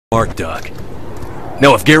smart, Doc.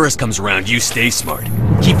 Now, if Garrus comes around, you stay smart.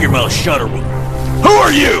 Keep your mouth shut or we'll... Who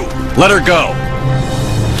are you? Let her go!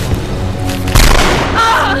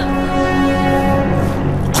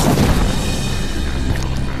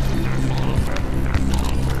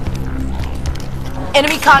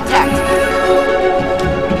 Enemy contact!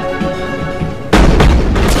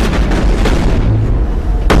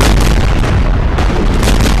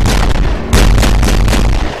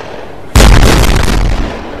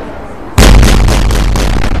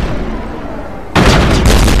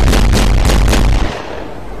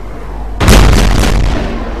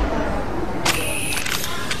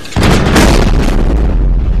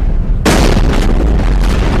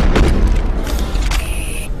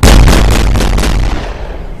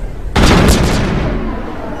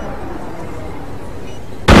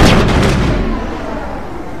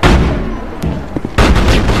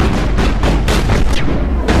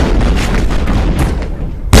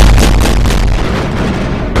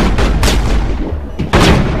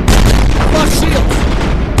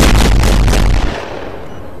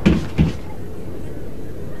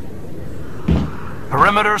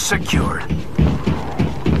 Perimeter secured.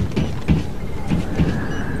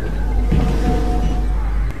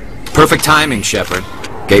 Perfect timing, Shepard.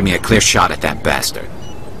 Gave me a clear shot at that bastard.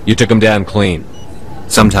 You took him down clean.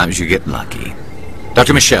 Sometimes you get lucky.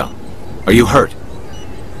 Dr. Michelle, are you hurt?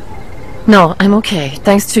 No, I'm okay.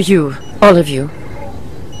 Thanks to you. All of you.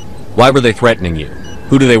 Why were they threatening you?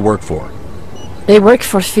 Who do they work for? They work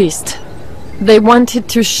for Feast. They wanted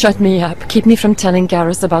to shut me up, keep me from telling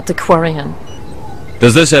Garrus about the Quarian.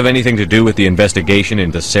 Does this have anything to do with the investigation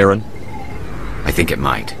into Saren? I think it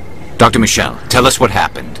might. Dr. Michelle, tell us what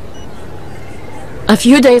happened. A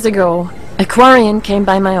few days ago, a Quarian came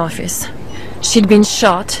by my office. She'd been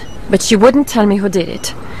shot, but she wouldn't tell me who did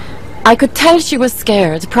it. I could tell she was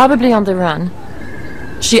scared, probably on the run.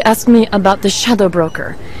 She asked me about the Shadow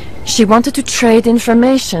Broker. She wanted to trade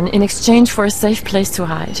information in exchange for a safe place to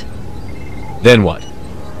hide. Then what?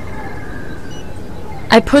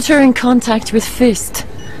 I put her in contact with Fist.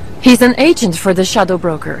 He's an agent for the Shadow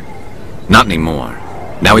Broker. Not anymore.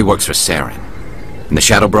 Now he works for Saren. And the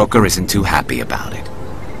Shadow Broker isn't too happy about it.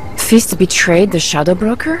 Fist betrayed the Shadow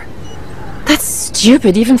Broker? That's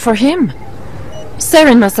stupid even for him.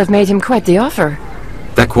 Saren must have made him quite the offer.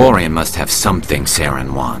 That Quarian must have something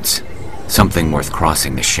Saren wants. Something worth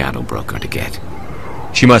crossing the Shadow Broker to get.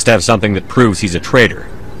 She must have something that proves he's a traitor.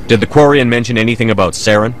 Did the Quarian mention anything about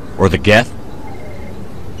Saren? Or the Geth?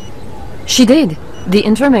 She did. The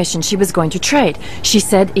information she was going to trade. She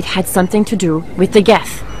said it had something to do with the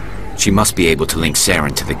Geth. She must be able to link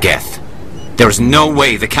Saren to the Geth. There is no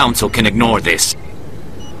way the Council can ignore this.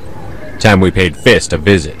 Time we paid Fist a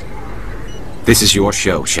visit. This is your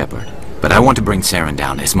show, Shepard. But I want to bring Saren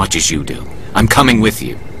down as much as you do. I'm coming with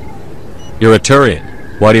you. You're a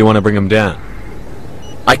Turian. Why do you want to bring him down?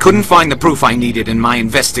 I couldn't find the proof I needed in my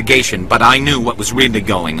investigation, but I knew what was really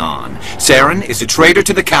going on. Saren is a traitor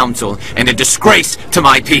to the Council and a disgrace to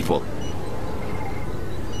my people.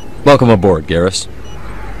 Welcome aboard, Garrus.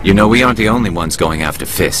 You know, we aren't the only ones going after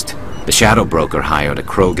Fist. The Shadow Broker hired a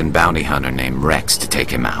Krogan bounty hunter named Rex to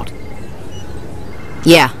take him out.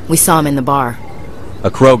 Yeah, we saw him in the bar.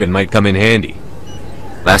 A Krogan might come in handy.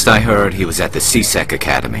 Last I heard, he was at the CSEC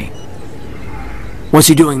Academy. What's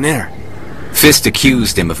he doing there? Fist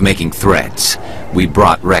accused him of making threats. We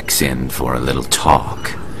brought Rex in for a little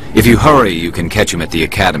talk. If you hurry, you can catch him at the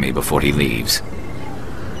Academy before he leaves.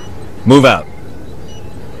 Move out.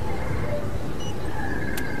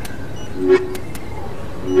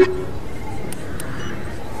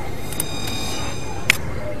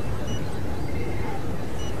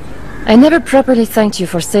 I never properly thanked you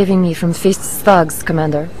for saving me from Fist's thugs,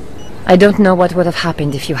 Commander. I don't know what would have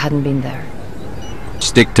happened if you hadn't been there.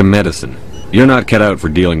 Stick to medicine. You're not cut out for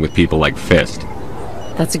dealing with people like Fist.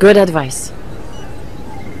 That's good advice.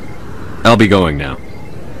 I'll be going now.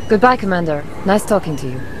 Goodbye, Commander. Nice talking to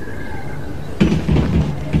you.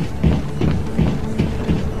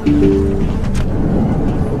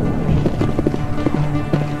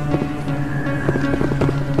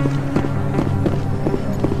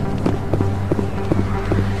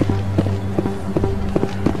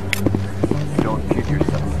 Don't kid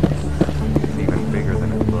yourself. It's even bigger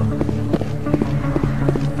than it looks.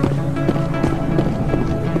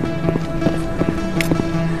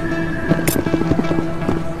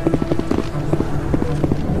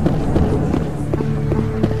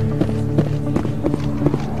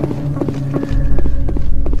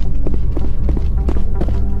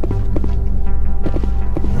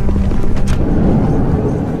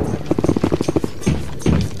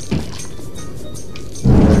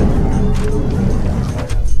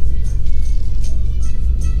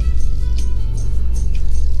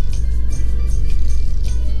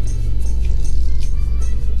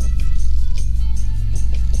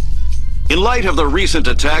 light of the recent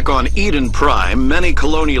attack on Eden Prime, many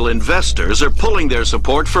colonial investors are pulling their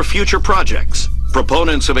support for future projects.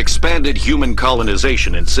 Proponents of expanded human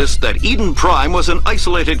colonization insist that Eden Prime was an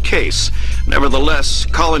isolated case. Nevertheless,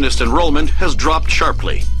 colonist enrollment has dropped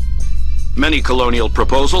sharply. Many colonial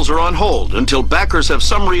proposals are on hold until backers have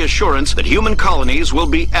some reassurance that human colonies will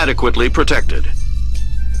be adequately protected.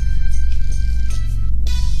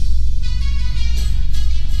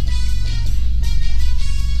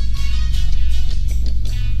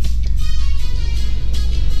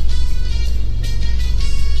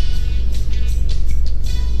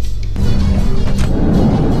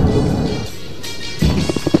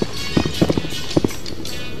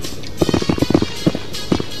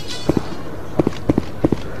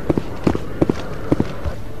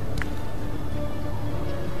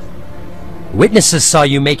 Witnesses saw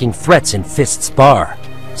you making threats in Fist's bar.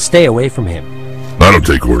 Stay away from him. I don't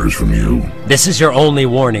take orders from you. This is your only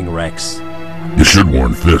warning, Rex. You should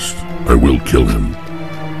warn Fist. I will kill him.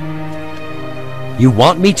 You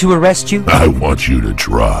want me to arrest you? I want you to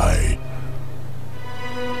try.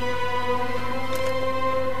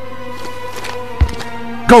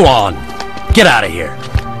 Go on! Get out of here!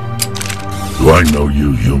 Do I know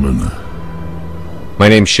you, human? My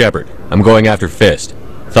name's Shepard. I'm going after Fist.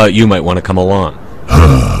 Thought you might want to come along.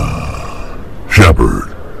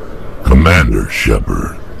 Shepard. Commander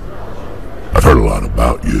Shepard. I've heard a lot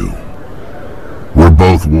about you. We're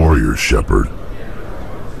both warriors, Shepard.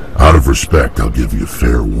 Out of respect, I'll give you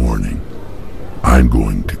fair warning. I'm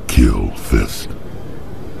going to kill Fist.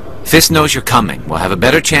 Fist knows you're coming. We'll have a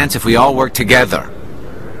better chance if we all work together.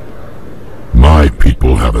 My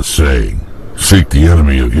people have a saying. Seek the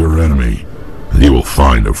enemy of your enemy, and you will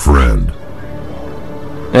find a friend.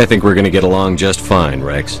 I think we're gonna get along just fine,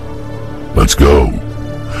 Rex. Let's go.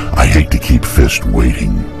 I hate to keep Fist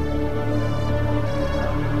waiting.